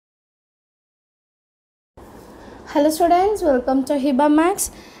Hello students, welcome to Hiba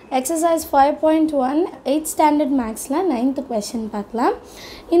Max. Exercise 5.1 8th standard max la 9th question paakalam.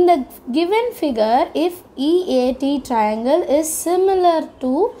 In the given figure, if EAT triangle is similar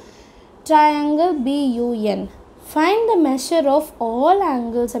to triangle BUN, find the measure of all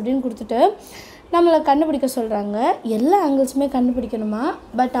angles அப்படினு கொடுத்துட்டு நம்மள கண்டுபிடிக்க சொல்றாங்க. எல்லா ஆங்கிள்ஸ்மே கண்டுபிடிக்கணுமா,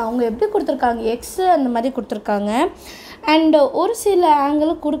 but அவங்க எப்படி கொடுத்திருக்காங்க, x அந்த மாதிரி கொடுத்திருக்காங்க. அண்ட் ஒரு சில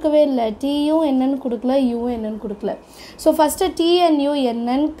ஆங்கிள் கொடுக்கவே இல்லை, டீயும் என்னன்னு கொடுக்கல, யூவும் என்னன்னு கொடுக்கல. So first T and you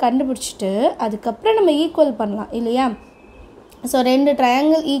என்னன்னு கண்டுபிடிச்சிட்டு அதுக்கப்புறம் நம்ம ஈக்குவல் பண்ணலாம் இல்லையா. ஸோ ரெண்டு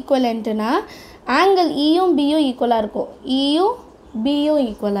ட்ரையாங்கிள் ஈக்குவலன்ட்டுனா ஆங்கிள் ஈயும் பியும் ஈக்குவலாக இருக்கும், ஈயும் பியும்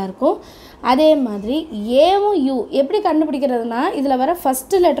ஈக்குவலாக இருக்கும். அதே மாதிரி ஏவும் யூ எப்படி கண்டுபிடிக்கிறதுனா இதில் வர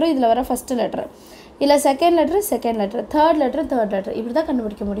ஃபஸ்ட்டு லெட்ரு இதில் வர ஃபஸ்ட்டு லெட்ரு, இல்லை செகண்ட் லெட்ரு, தேர்ட் லெட்ரு இப்படி தான்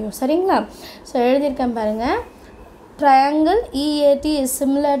கண்டுபிடிக்க முடியும். சரிங்களா. ஸோ எழுதியிருக்கேன் பாருங்கள். Triangle EAT is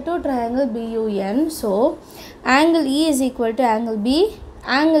similar to triangle BUN. So, angle E is equal to angle B,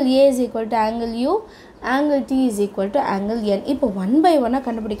 angle A is equal to angle U, angle T is equal to angle N. இப்போ 1 by 1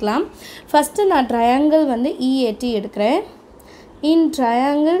 கண்டுபிடிக்கலாம். First நான் triangle வந்து EAT எடுக்கிறேன். In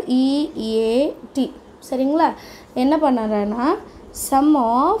triangle EAT சரிங்களா. என்ன பண்ணுறேன்னா sum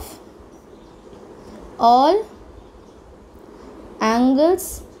of all angles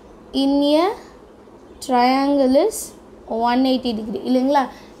in a triangle is 180 degree இல்லைங்களா.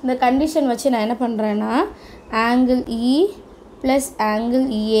 இந்த கண்டிஷன் வச்சு நான் என்ன பண்ணுறேன்னா angle E plus angle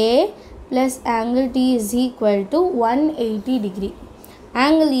A plus angle T is equal to 180 degree.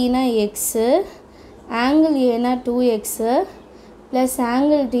 angle E na x, angle A na 2x plus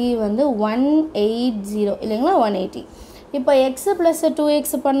angle T வந்து 180 இல்லைங்களா, 180. இப்போ x plus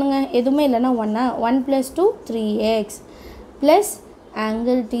 2x பண்ணுங்க, எதுவுமே இல்லைனா 1 plus 2 3x plus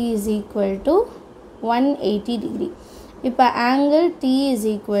angle T is equal to 180 degree. இப்போ angle T is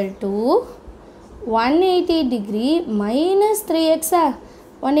equal to 180 degree minus 3x.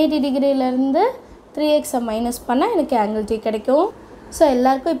 180 degreeலேருந்து 3x minus பண்ணால் எனக்கு angle T கிடைக்கும். ஸோ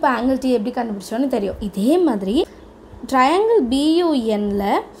எல்லாருக்கும் இப்போ angle T எப்படி கண்டுபிடிச்சோன்னு தெரியும். இதே மாதிரி triangle BUNல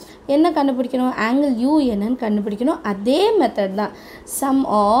என்ன கண்டுபிடிக்கணும், angle UNன்னு கண்டுபிடிக்கணும். அதே மெத்தட் தான். sum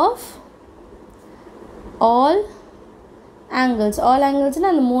of all angles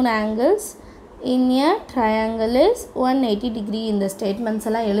அந்த 3 angles in a triangle is 180 degree. இந்த ஸ்டேட்மெண்ட்ஸ்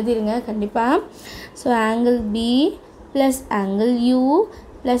எல்லாம் எழுதிருங்க கண்டிப்பாக. So angle B plus angle U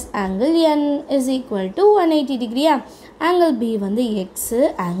plus angle N is equal to 180 degree. angle B வந்து x,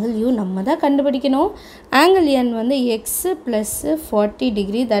 angle U நம்ம தான் கண்டுபிடிக்கணும். angle N வந்து x plus 40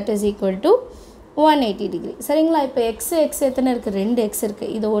 degree that is equal to 180 degree. சரிங்களா. இப்போ x எத்தனை இருக்குது, 2 x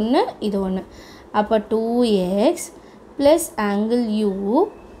இருக்குது, இது ஒன்று. அப்போ 2x plus angle U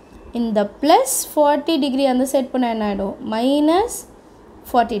இந்த ப்ளஸ் 40 டிகிரி அந்த செட் பண்ண என்ன ஆகிடும், மைனஸ்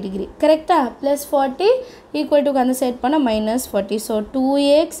 40 டிகிரி கரெக்டாக. ப்ளஸ் 40 ஈக்குவல் டு அந்த செட் பண்ண minus 40. So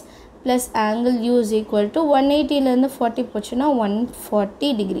 2x plus angle you is equal to 180லேருந்து 40 போச்சுன்னா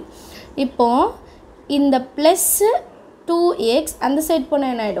 140 டிகிரி. இப்போது இந்த ப்ளஸ்ஸு 2x அந்த செட்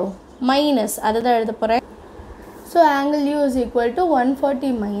பண்ண என்ன ஆகிடும், மைனஸ், அதை தான் எழுத போகிறேன். So angle you is equal to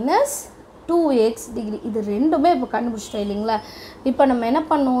 140 minus 2x degree. இது ரெண்டுமே இப்போ கண்டுபிடிச்சிட்டோம் இல்லைங்களா. இப்போ நம்ம என்ன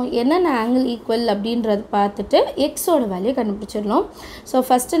பண்ணோம், என்னென்ன ஆங்கிள் ஈக்குவல் அப்படின்றது பார்த்துட்டு எக்ஸோட வேல்யூ கண்டுபிடிச்சிடணும். ஸோ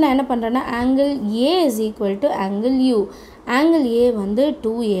ஃபஸ்ட்டு நான் என்ன பண்ணுறேன்னா angle A is equal to angle you. Angle ஏ வந்து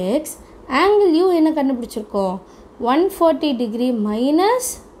 2x, ஆங்கிள் யூ என்ன கண்டுபிடிச்சிருக்கோம் 140 டிகிரி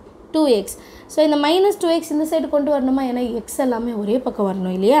மைனஸ் 2x. ஸோ இந்த மைனஸ் 2x இந்த சைடு கொண்டு வரணுமா, ஏன்னா எக்ஸ் எல்லாமே ஒரே பக்கம்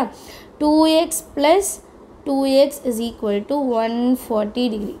வரணும் இல்லையா. 2x plus 2x is equal to 140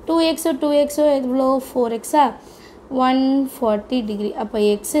 degree. 2x எவ்வளோ 4x 140 degree. அப்போ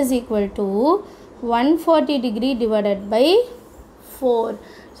x is equal to 140 degree divided by 4.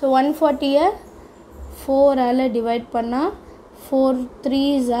 So 140 4ஆல் divide பண்ணால் 4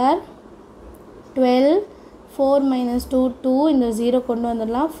 3s are 12, 4 minus 2 2, இந்த 0 கொண்டு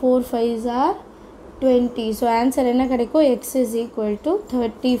வந்துடலாம், 4 5s are 20. ஸோ ஆன்சர் என்ன கிடைக்கும், x is equal to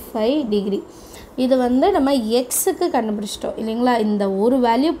 35 degree. இது வந்து நம்ம எக்ஸுக்கு கண்டுபிடிச்சிட்டோம் இல்லைங்களா. இந்த ஒரு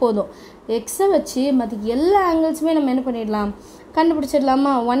வேல்யூ போதும், எக்ஸை வச்சு மற்ற எல்லா ஆங்கிள்ஸுமே நம்ம என்ன பண்ணிடலாம்,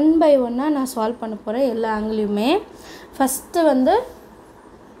 கண்டுபிடிச்சிடலாமா. 1 by 1 நான் சால்வ் பண்ண போகிறேன் எல்லா ஆங்கிளையுமே. ஃபஸ்ட்டு வந்து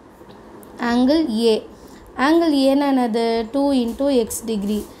ஆங்கிள் ஏ. ஆங்கிள் ஏன்னா என்னது 2 into x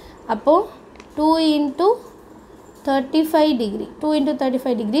டிகிரி. அப்போது 2 into 35 degree, 2 into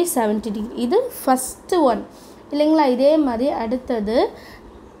 35 degree 70 degree. இது ஃபஸ்ட்டு ஒன் இல்லைங்களா. இதே மாதிரி அடுத்தது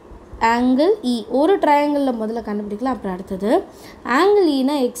ஆங்கிள் இ. ஒரு ட்ரையாங்கிளில் முதல்ல கண்டுபிடிக்கலாம், அப்புறம் அடுத்தது ஆங்கிள்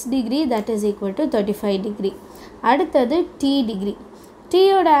ஈனா X degree that is equal to 35 degree. அடுத்தது டி டிகிரி.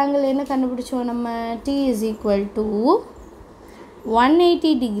 டீயோட ஆங்கிள் என்ன கண்டுபிடிச்சோம் நம்ம, D is equal to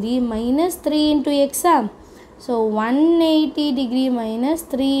 180 degree minus 3 into x. So 180 degree minus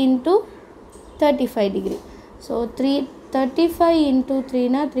 3 into 35 degree. So 35 into 3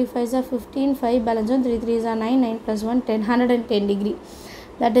 na 3 5s are 15, 5 balance on 3 3s are 9, 9 plus 1 10, 110 degree.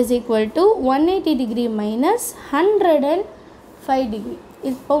 That is equal to 180 degree minus 105 degree.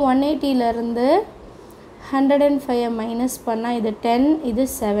 இப்போ 180 ல இருந்து 105 minus பண்ணா இது 10, இது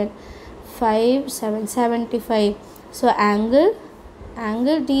 7, 5 7 75. So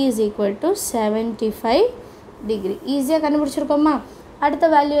angle T is equal to 75 degree. ஈஸியா கண்டுபிடிச்சிருக்கோமா? அடுத்த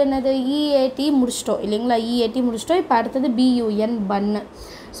value என்னது? EAT முடிச்சிட்டோம் இல்லைங்களா? EAT முடிச்சிட்டோம். இப்போ அடுத்தது BUN பன்னு.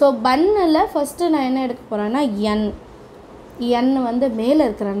 ஸோ பன்னில் ஃபஸ்ட்டு நான் என்ன எடுக்க போகிறேன்னா n வந்து மேலே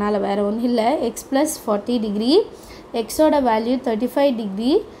இருக்கிறனால வேறு ஒன்றும் இல்லை. எக்ஸ் ப்ளஸ் 40 டிகிரி, எக்ஸோட வேல்யூ 35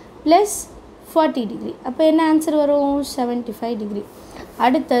 டிகிரி ப்ளஸ் 40 டிகிரி. அப்போ என்ன ஆன்சர் வரும்? 75 டிகிரி.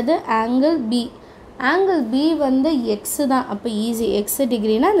 அடுத்தது ஆங்கிள் பி வந்து எக்ஸு தான். அப்போ ஈஸி, எக்ஸ்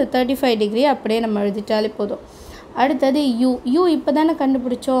டிகிரினா இந்த 35 டிகிரி அப்படியே நம்ம எழுதிட்டாலே போதும். அடுத்தது யூ இப்போ தானே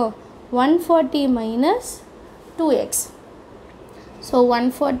கண்டுபிடிச்சோம். 140 minus 2x. So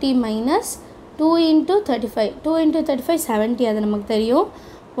 140 minus 2 into 35. 2 into 35 70, அது நமக்கு தெரியும்.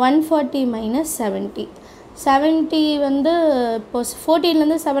 140 மைனஸ் 70 வந்து இப்போ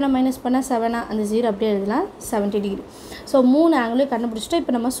 14லேருந்து 7 மைனஸ் பண்ணால் 7 அந்த 0 அப்படியே எழுதலாம். 70 டிகிரி. ஸோ 3 ஆங்கிளையும் கண்டுபிடிச்சிட்டோம்.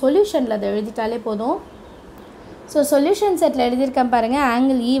 இப்போ நம்ம சொல்யூஷனில் அதை எழுதிட்டாலே போதும். ஸோ சொல்யூஷன் செட்டில் எழுதியிருக்கேன் பாருங்கள்.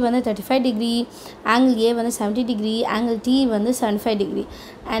 ஆங்கிள் E வந்து 35 டிகிரி, ஆங்கிள் A வந்து 70 டிகிரி, ஆங்கிள் T வந்து 75 டிகிரி,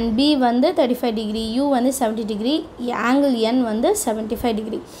 அண்ட் B வந்து 35 டிகிரி, U வந்து 70 டிகிரி, ஆங்கிள் N வந்து 75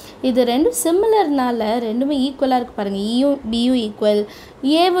 டிகிரி. இது ரெண்டும் சிமிலர்னால ரெண்டுமே ஈக்குவலாக இருக்குது பாருங்கள். Eயும் Bயும் ஈக்குவல்,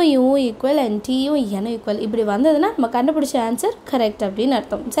 ஏவும் Uவும் ஈக்குவல், அண்ட் Tயும் Nயும் ஈக்குவல். இப்படி வந்ததுன்னா நம்ம கண்டுபிடிச்ச ஆன்சர் கரெக்ட் அப்படின்னு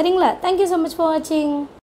அர்த்தம். சரிங்களா? தேங்க்யூ ஸோ மச் ஃபார் வாட்சிங்.